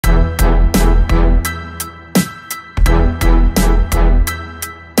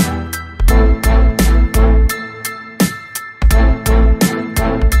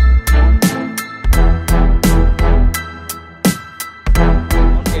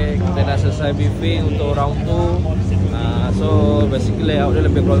selesai briefing untuk round 2. So basically layout dia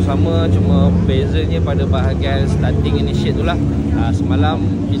lebih kurang sama, cuma bezanya pada bahagian starting initiate tu lah. Semalam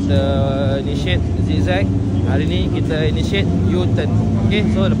kita initiate zigzag, hari ni kita initiate U-turn. Okay,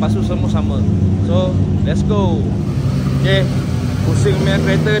 so lepas tu semua sama. So let's go. Okay, pusing punya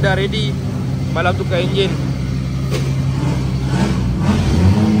kereta dah ready. Semalam tukar enjin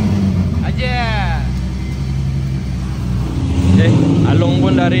aja. Okay, Along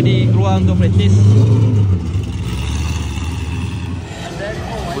pun dah ready keluar untuk praktis.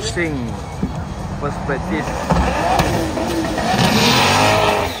 Pusing first practice.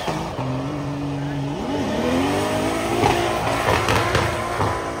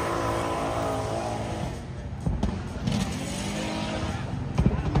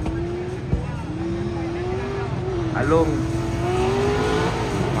 Along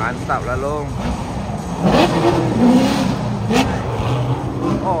mantap lah Long.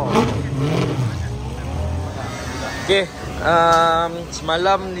 Oh. Okay,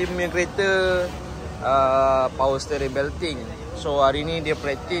 semalam dia punya kereta power steering belting. So hari ni dia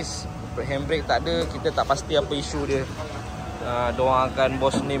practice handbrake tak ada. Kita tak pasti apa isu dia. Diorang akan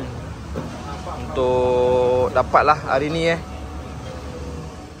boss name untuk dapat lah hari ni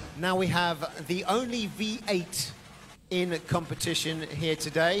Now we have the only V8 in competition here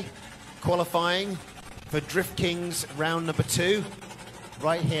today, qualifying for Drift Kings round number 2,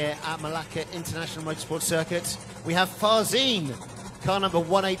 right here at Malacca International Motorsport Circuit. We have Farzeen, car number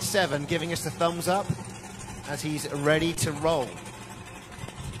 187, giving us the thumbs up as he's ready to roll.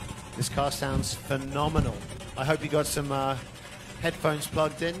 This car sounds phenomenal. I hope you got some headphones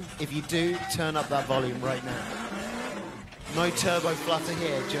plugged in. If you do, turn up that volume right now. No turbo flutter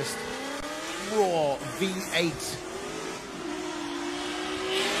here, just raw V8.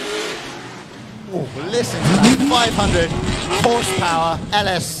 Oh, listen to that, 500 horsepower,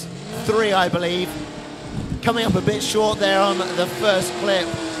 LS3 I believe. Coming up a bit short there on the first clip.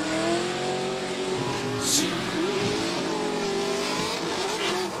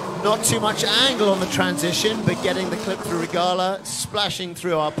 Not too much angle on the transition, but getting the clip through Regala, splashing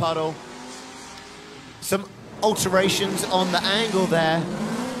through our puddle. Some alterations on the angle there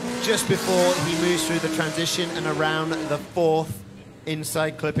just before he moves through the transition and around the 4th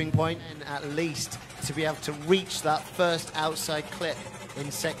inside clipping point, and at least to be able to reach that first outside clip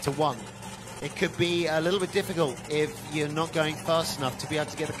in sector 1. It could be a little bit difficult if you're not going fast enough to be able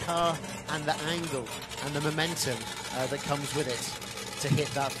to get the car and the angle and the momentum that comes with it to hit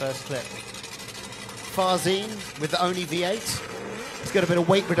that first clip. Farzeen with the only V8. He's got a bit of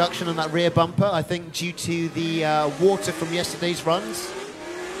weight reduction on that rear bumper, I think due to the water from yesterday's runs.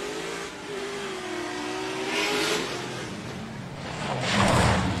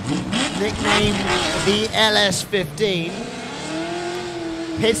 Nicknamed the LS15.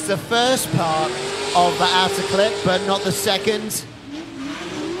 Hits the first part of the outer clip, but not the second.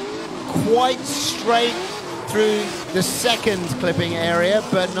 Quite straight through the second clipping area,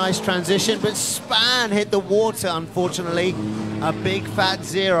 but nice transition. But span hit the water, unfortunately. A big fat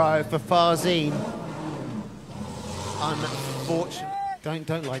 0 for Farzeen. Unfortunately,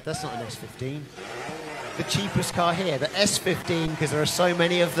 don't like, that's not an S15. The cheapest car here, the S15, because there are so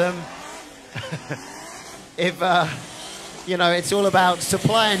many of them. If, you know, it's all about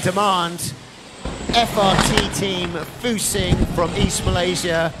supply and demand. FRT team, Fusing from East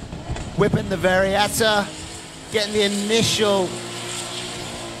Malaysia, whipping the Variata, getting the initial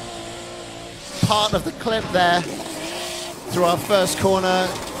part of the clip there through our first corner,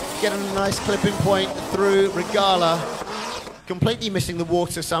 getting a nice clipping point through Regala, completely missing the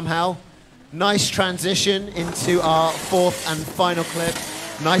water somehow. Nice transition into our 4th and final clip.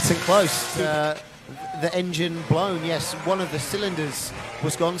 Nice and close. The engine blown, yes, one of the cylinders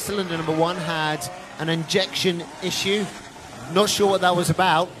was gone. Cylinder number 1 had an injection issue. Not sure what that was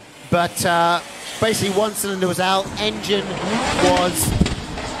about, but basically one cylinder was out, engine was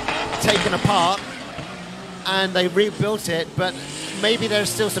taken apart, and they rebuilt it, but maybe there's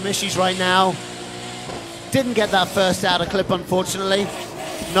still some issues right now. Didn't get that first outer clip, unfortunately.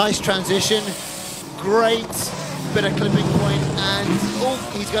 Nice transition, great bit of clipping point, and oh,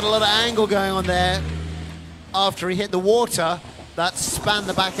 he's got a lot of angle going on there. After he hit the water, that spanned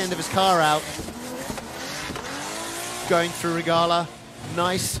the back end of his car out. Going through Regala,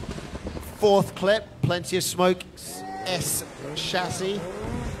 nice 4th clip, plenty of smoke, S chassis.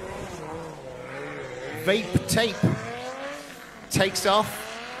 Vape tape takes off.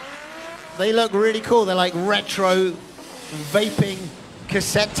 They look really cool, they're like retro vaping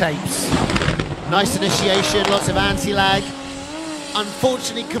cassette tapes. Nice initiation, lots of anti-lag.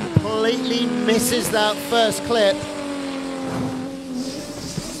 Unfortunately, completely misses that first clip.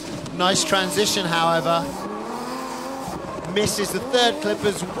 Nice transition, however. Misses the third clip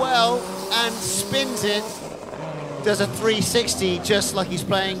as well and spins it. Does a 360 just like he's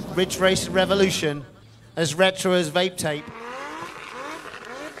playing Ridge Race Revolution, as retro as Vape Tape.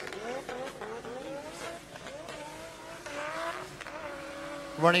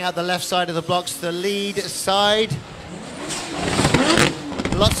 Running out the left side of the blocks to the lead side.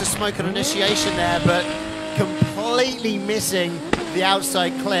 Lots of smoke on initiation there, but completely missing the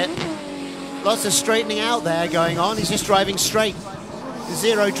outside clip. Lots of straightening out there going on. He's just driving straight.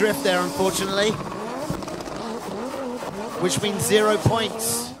 Zero drift there, unfortunately, which means 0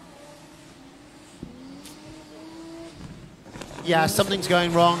 points. Yeah, something's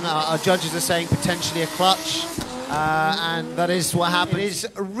going wrong. Our judges are saying potentially a clutch, and that is what happened. It is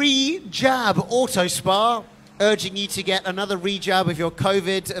re-jab auto spa, urging you to get another re-jab of your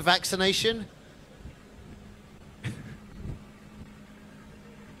COVID vaccination.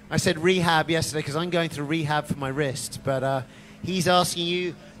 I said rehab yesterday because I'm going through rehab for my wrist, but he's asking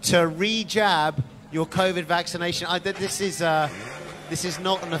you to re-jab your COVID vaccination. This is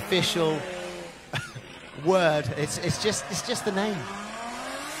not an official word. It's just the name.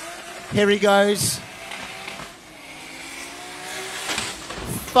 Here he goes.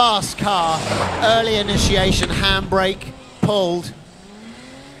 Fast car, early initiation, handbrake pulled.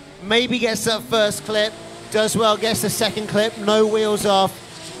 Maybe gets that first clip, does well, gets the second clip, no wheels off.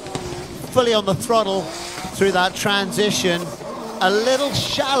 Fully on the throttle through that transition. A little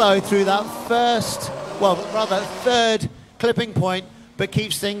shallow through that third clipping point, but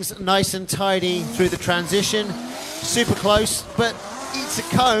keeps things nice and tidy through the transition. Super close, but eats a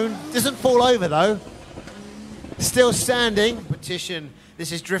cone. Doesn't fall over though. Still standing. Petition.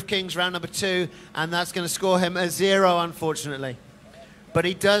 This is Drift Kings round number 2, and that's going to score him a 0, unfortunately. But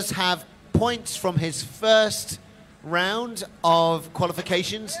he does have points from his first round of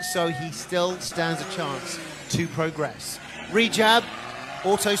qualifications, so he still stands a chance to progress. Re-jab,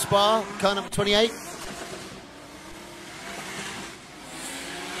 auto spa, car number 28.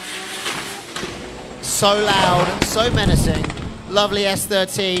 So loud, so menacing. Lovely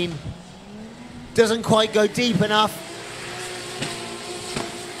S13. Doesn't quite go deep enough.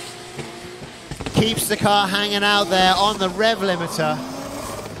 Keeps the car hanging out there on the rev limiter.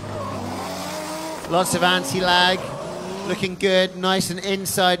 Lots of anti-lag, looking good, nice and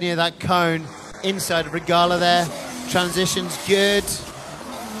inside near that cone, inside of Regala there. Transition's good.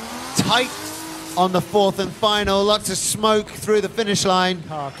 Tight on the fourth and final, lots of smoke through the finish line.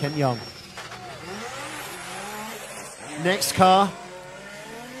 Car, Ken Young. Next car,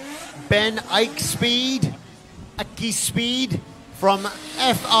 Ben Ike Speed, Aki Speed from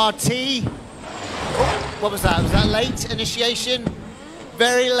FRT. Oh, what was that? Was that late initiation?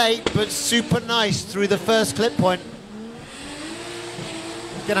 Very late, but super nice through the first clip point.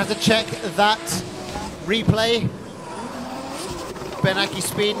 Gonna have to check that replay. Benaki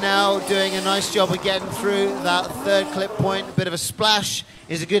Speed now doing a nice job of getting through that third clip point. A bit of a splash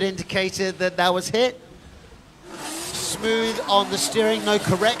is a good indicator that that was hit. Smooth on the steering, no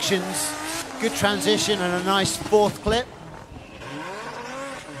corrections. Good transition and a nice fourth clip.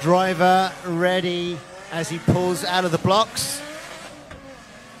 Driver ready as he pulls out of the blocks.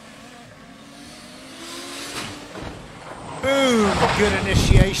 Boom, good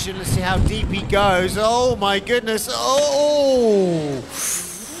initiation. Let's see how deep he goes. Oh my goodness, oh!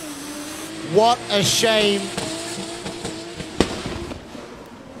 What a shame.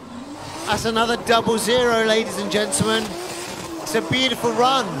 That's another 0-0, ladies and gentlemen. It's a beautiful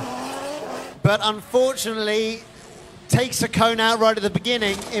run, but unfortunately, takes a cone out right at the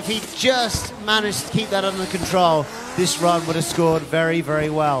beginning. If he just managed to keep that under control, this run would have scored very,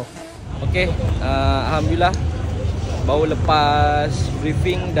 very well. Okay, Alhamdulillah. Baru lepas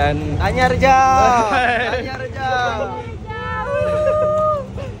briefing dan Anyar jauh. Anyar jauh.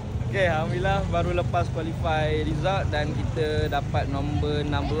 Okay, Alhamdulillah baru lepas qualify result dan kita dapat nombor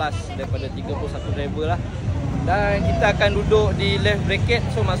 16 daripada 31 driver lah. Dan kita akan duduk di left bracket,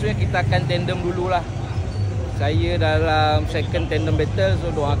 so maksudnya kita akan tandem dululah. Saya dalam second tandem battle, so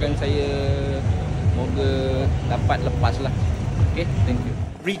doakan saya moga dapat lepas lah. Okay, thank you.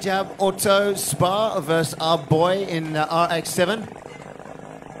 Rejab Auto Spa versus our boy in RX-7.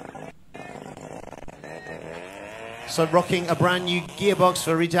 So rocking a brand new gearbox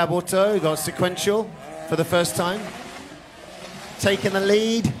for Rejab Auto, got sequential for the first time. Taking the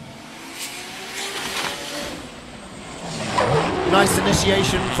lead. Nice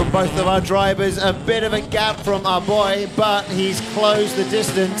initiation from both of our drivers. A bit of a gap from our boy, but he's closed the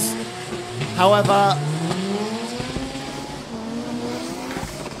distance. However,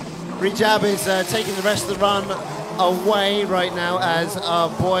 Rejab is taking the rest of the run away right now as our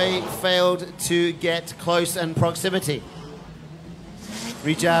boy failed to get close and proximity.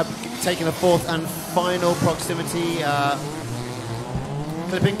 Rejab taking the fourth and final proximity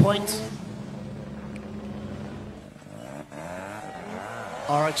clipping point.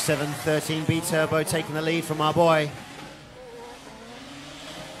 RX-7 13B Turbo taking the lead from our boy.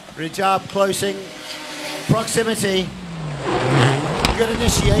 Rejab closing proximity. Good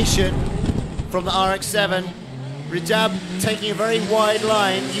initiation from the RX-7. Rejab taking a very wide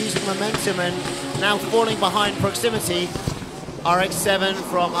line, using momentum and now falling behind proximity. RX-7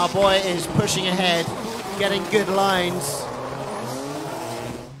 from our boy is pushing ahead, getting good lines.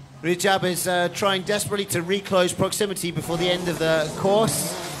 Rejab is trying desperately to reclose proximity before the end of the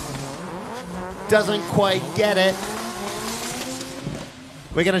course. Doesn't quite get it.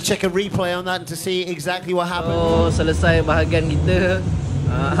 We're going to check a replay on that to see exactly what happened. So, selesai bahagian kita.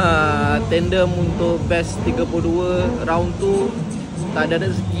 Tandem untuk best 32 round tu tak ada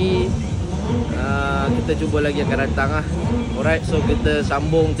rezeki. Kita cuba lagi akan datang lah. Alright, so kita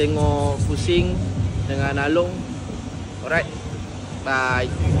sambung tengok Pusing dengan Along. Alright, bye.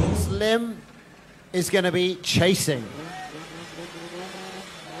 Slim is going to be chasing.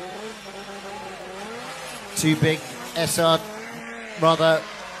 Two big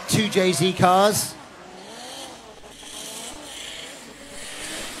two JZ cars.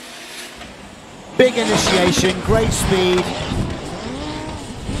 Big initiation, great speed.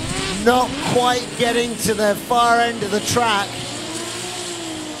 Not quite getting to the far end of the track,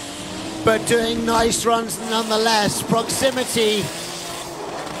 but doing nice runs nonetheless. Proximity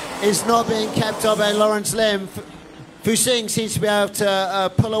is not being kept up by Lawrence Lim. Fusing seems to be able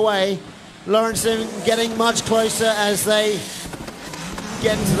to pull away. Lawrence Lim getting much closer as they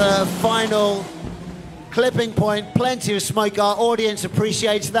get to the final clipping point. Plenty of smoke. Our audience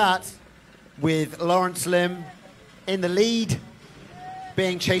appreciates that. With Lawrence Lim in the lead,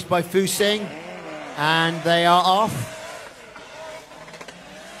 being chased by Fusing, and they are off.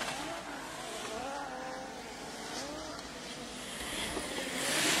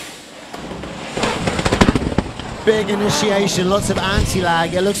 Big initiation, lots of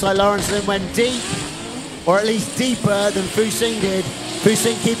anti-lag. It looks like Lawrence Lim went deep, or at least deeper than Fusing did.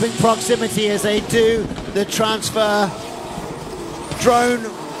 Fusing keeping proximity as they do the transfer. Drone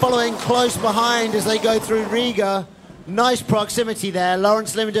following close behind as they go through Riga. Nice proximity there.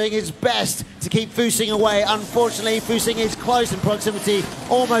 Lawrence Lim doing his best to keep Fusing away. Unfortunately, Fusing is close in proximity,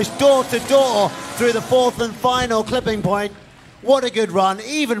 almost door to door through the fourth and final clipping point. What a good run.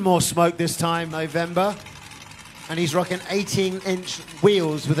 Even more smoke this time, November. And he's rocking 18-inch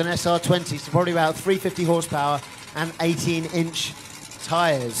wheels with an SR20, so probably about 350 horsepower and 18-inch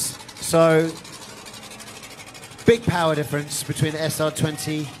tires. So big power difference between the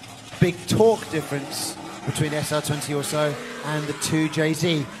SR20, big torque difference between the SR20 or so and the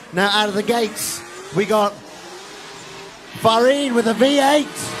 2JZ. Now out of the gates, we got Farin with a V8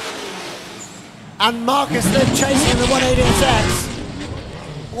 and Marcus Lim chasing the 180SX.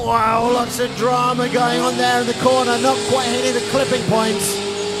 Wow, lots of drama going on there in the corner, not quite hitting the clipping points.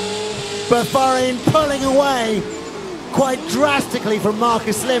 But Farin pulling away quite drastically from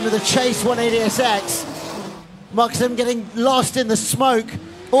Marcus Lim with the Chase 180SX. Marcus Lim getting lost in the smoke.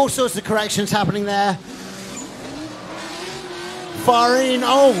 All sorts of corrections happening there. Farin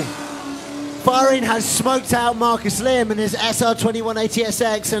has smoked out Marcus Lim in his SR20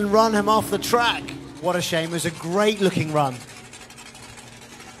 180SX and run him off the track. What a shame, it was a great looking run.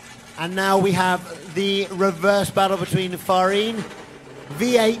 And now we have the reverse battle between Farin,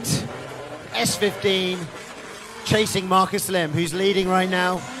 V8, S15, chasing Marcus Lim, who's leading right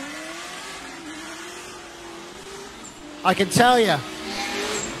now. I can tell you,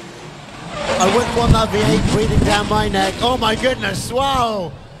 I wouldn't want that V8 breathing down my neck. Oh my goodness,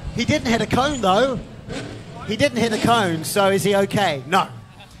 wow. He didn't hit a cone though. He didn't hit a cone, so is he okay? No.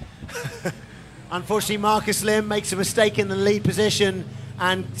 Unfortunately, Marcus Lim makes a mistake in the lead position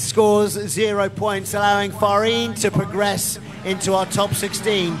and scores 0 points, allowing Farin to progress into our top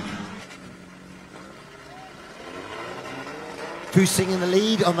 16. Fusing in the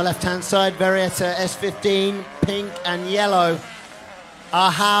lead on the left-hand side, Verietta S15, pink and yellow.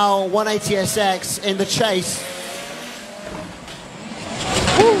 Ahau 180SX in the chase.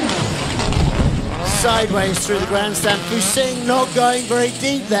 Woo. Sideways through the grandstand. Fusing not going very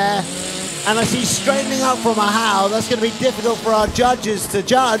deep there. And as he's straightening up from Ahau, that's going to be difficult for our judges to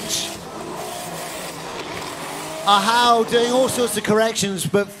judge. Ahau doing all sorts of corrections,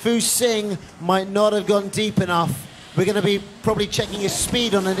 but Fusing might not have gone deep enough. We're going to be probably checking his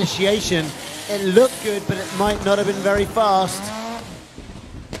speed on initiation. It looked good, but it might not have been very fast.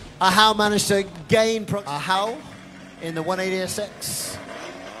 Ahau managed to gain... Ahau in the 180SX.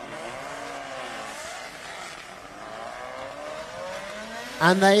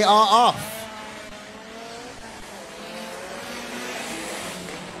 And they are off.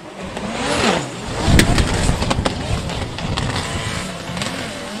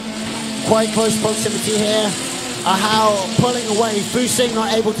 Quite close proximity here. Ahau pulling away. Fusing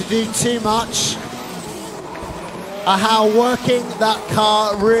not able to do too much. Ahau working that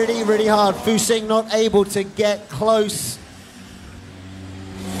car really, really hard. Fusing not able to get close.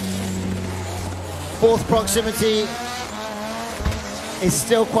 Fourth proximity is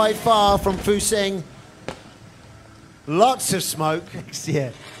still quite far from Fusing. Lots of smoke next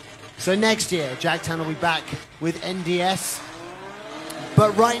year. So next year, Jagtan will be back with NDS.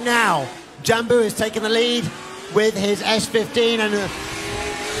 But right now, Jambu is taking the lead with his S15, and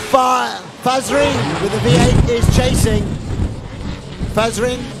Fazrin with the V8 is chasing.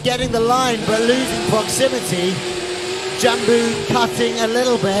 Fazrin getting the line but losing proximity. Jambu cutting a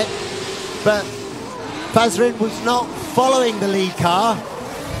little bit, but Fazrin was not following the lead car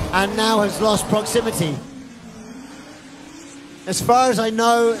and now has lost proximity. As far as I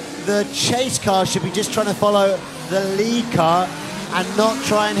know, the chase car should be just trying to follow the lead car and not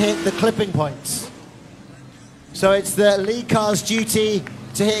try and hit the clipping points. So it's the lead car's duty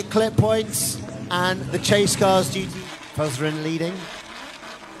to hit clip points and the chase car's duty. Fazrin leading.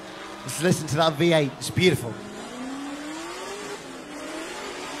 Let's listen to that V8, it's beautiful.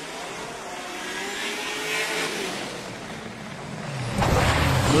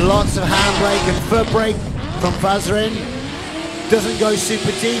 Lots of handbrake and foot brake from Fazrin. Doesn't go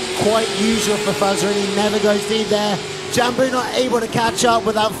super deep, quite usual for Fazrin, he never goes deep there. Jambu not able to catch up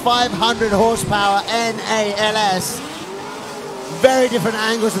with that 500 horsepower NALS. Very different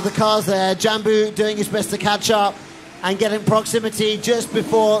angles of the cars there. Jambu doing his best to catch up and getting proximity just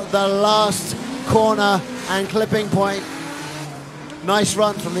before the last corner and clipping point. Nice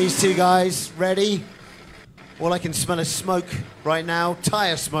run from these two guys. Ready? All I can smell is smoke right now.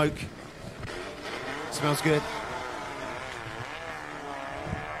 Tire smoke. Smells good.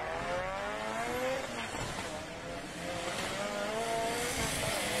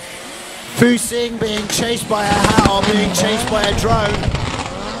 Fusing being chased by a Ahau, being chased by a drone.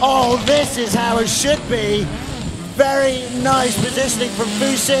 Oh, this is how it should be. Very nice positioning from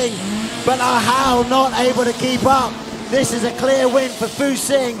Fusing, but Ahau not able to keep up. This is a clear win for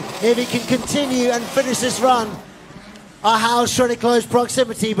Fusing if he can continue and finish this run. Ahau's trying to close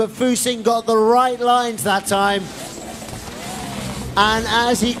proximity, but Fusing got the right lines that time. And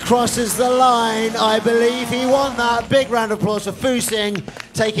as he crosses the line, I believe he won that. Big round of applause for Fusing,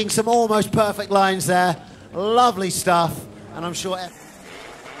 taking some almost perfect lines there. Lovely stuff, and I'm sure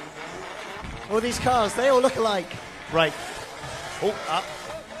all these cars, they all look alike. Right. Oh, up.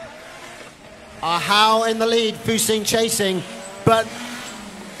 Ahau in the lead, Fusing chasing, but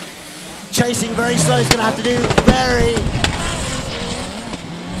chasing very slow. He's going to have to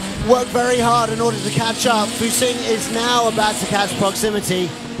work very hard in order to catch up. Fusing is now about to catch proximity,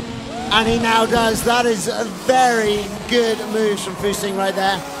 and he now does. That is a very good moves from Fusing right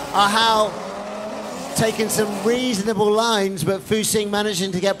there. Ahau taking some reasonable lines, but Fusing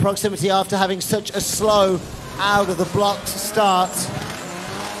managing to get proximity after having such a slow out of the blocks start.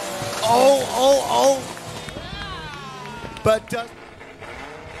 Oh. But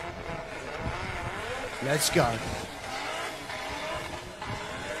let's go.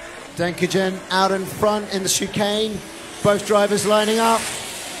 Denkagen out in front in the chicane. Both drivers lining up.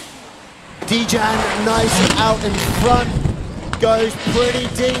 Dijan nice out in front. Goes pretty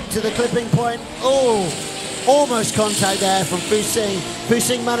deep to the clipping point. Oh, almost contact there from Fusing.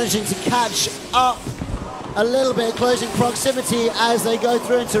 Fusing managing to catch up a little bit, closing proximity as they go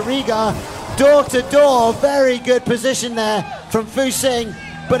through into Riga. Door to door, very good position there from Fusing,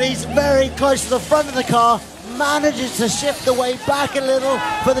 but he's very close to the front of the car. Manages to shift the way back a little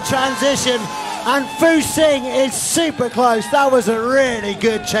for the transition, and Fusing is super close. That was a really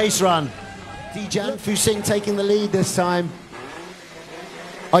good chase run. Dijan, Fusing taking the lead this time.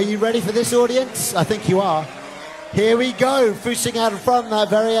 Are you ready for this, audience? I think you are. Here we go. Fusing out in front, that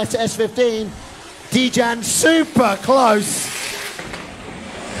very S15. Dijan super close.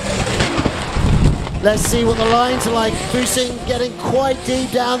 Let's see what the lines are like. Fusing getting quite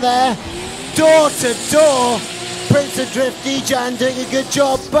deep down there. Door to door, Prince of Drift, Dijan doing a good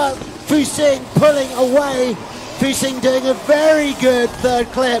job, but Fusing pulling away. Fusing doing a very good third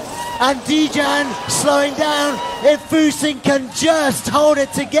clip, and Dijan slowing down. If Fusing can just hold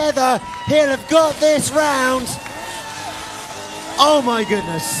it together, he'll have got this round. Oh my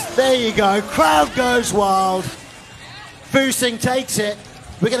goodness, there you go, crowd goes wild. Fusing takes it.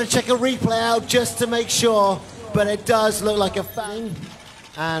 We're going to check a replay out just to make sure. but it does look like a fang.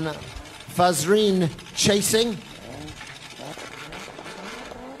 And Fazreen chasing.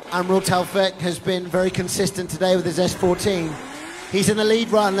 Amrul Taufik has been very consistent today with his S14. He's in the lead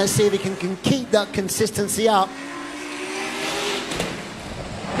run. Let's see if he can keep that consistency up.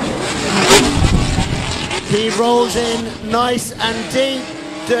 He rolls in nice and deep,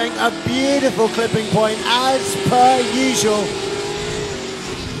 doing a beautiful clipping point as per usual.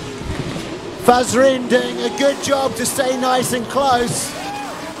 Fazreen doing a good job to stay nice and close.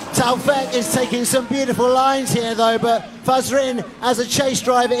 Taufik is taking some beautiful lines here though, but Fazreen as a chase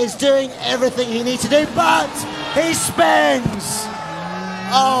driver is doing everything he needs to do, but he spins!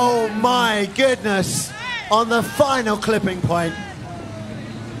 Oh my goodness, on the final clipping point.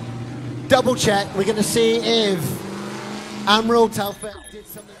 Double check, we're going to see if Amrul Taufik did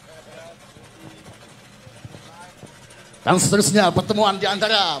something. Dan seterusnya pertemuan di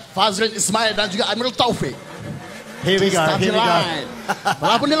antara Fazreen Ismail dan juga Amrul Taufik. Here we go, here we go.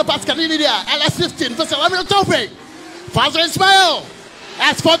 Walaupun dilepaskan, ini dia LS15 versus Amrul Taufik. Fazreen Ismail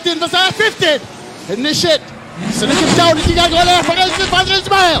S14 versus LS15. Initiate sedikit jauh ditinggalkan oleh Fazreen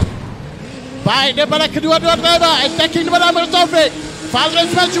Ismail. Baik daripada kedua-dua driver, attacking daripada Amrul Taufik. Fazreen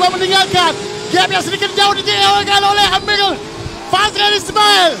Ismail cuba meninggalkan. Gap yang sedikit jauh ditinggalkan oleh Amrul Fazreen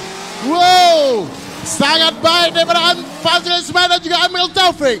Ismail. Wow, sangat baik daripada Fazreen Ismail dan juga Amrul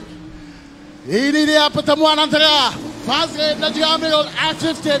Taufik. Ini dia pertemuan antara Fazreen dan juga Amrul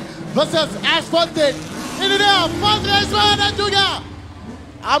S15 versus S14. Ini dia Fazreen Ismail dan juga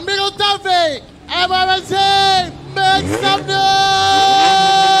Amrul Taufik. MRC, make some noise!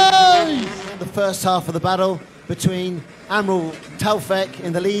 The first half of the battle between Amrul Taufik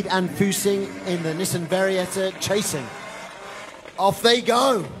in the lead and Fusing in the Nissan Varietta chasing. Off they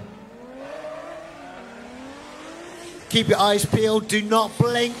go. Keep your eyes peeled, do not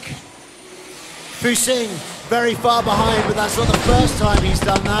blink. Fusing very far behind, but that's not the first time he's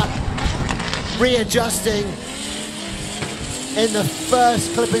done that. Readjusting in the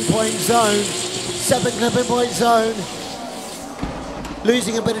first clipping point zone, second clipping point zone.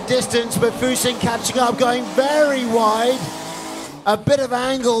 Losing a bit of distance, but Fusing catching up, going very wide. A bit of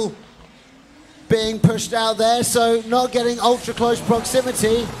angle being pushed out there, so not getting ultra close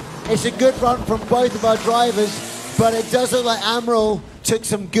proximity. It's a good run from both of our drivers, but it does look like Amrul took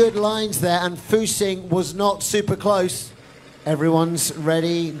some good lines there and Fusing was not super close. Everyone's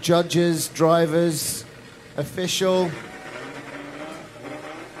ready, judges, drivers, official.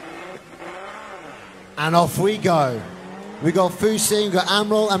 And off we go. We got Fusing, we got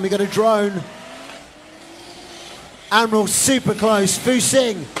Amrul, and we got a drone. Amrul super close,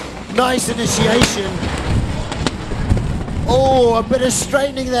 Fusing, nice initiation. Oh, a bit of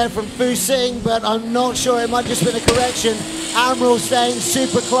straightening there from Fusing, but I'm not sure, it might just been a correction. Amrul staying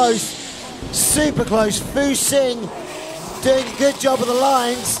super close, Fusing doing a good job of the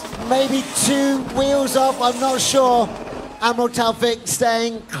lines, maybe 2 wheels off, I'm not sure. Amrul Taufik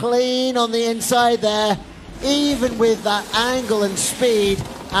staying clean on the inside there. Even with that angle and speed,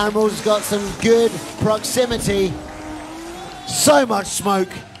 Amrul's got some good proximity. So much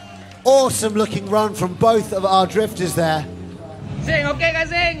smoke. Awesome looking run from both of our drifters there. Sing, okay guys,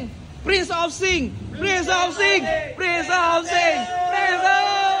 sing. Prince of Sing. Prince of Sing. Prince of Sing. Prince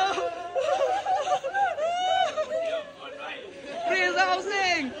of Prince of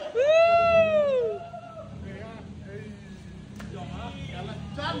Sing.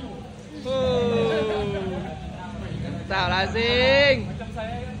 Mantap lah Sing.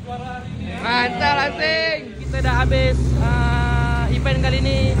 Mantap lah Sing. Kita dah habis event kali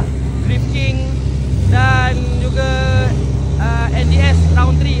ni, Drift King dan juga NDS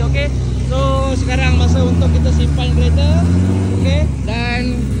round 3, okay? So sekarang masa untuk kita simpan kereta, okay?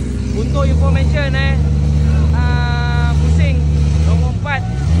 Dan untuk information pusing nombor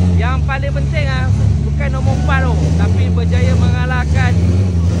 4, yang paling penting bukan nombor 4 tu, tapi berjaya mengalahkan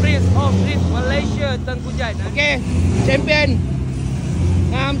Prince of Drift Malaysia Tengku Jan. Okay, champion,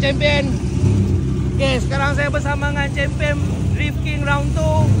 champion. Okay, sekarang saya bersama dengan champion Drift King round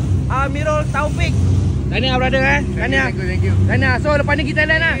 2, Amrul Taufik. Tahniah brother Tahniah. Thank you. Tahniah. So lepas ni kita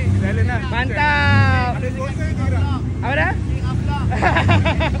lain Mantap. Apa dah?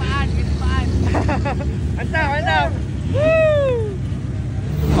 Mantap. Woo.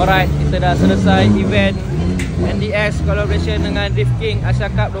 Alright, kita dah selesai event NDS collaboration dengan Drift King Asia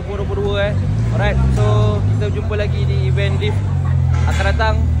Cup 2022 Alright, so kita jumpa lagi di event Drift akan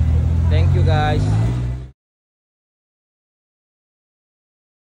datang. Thank you guys.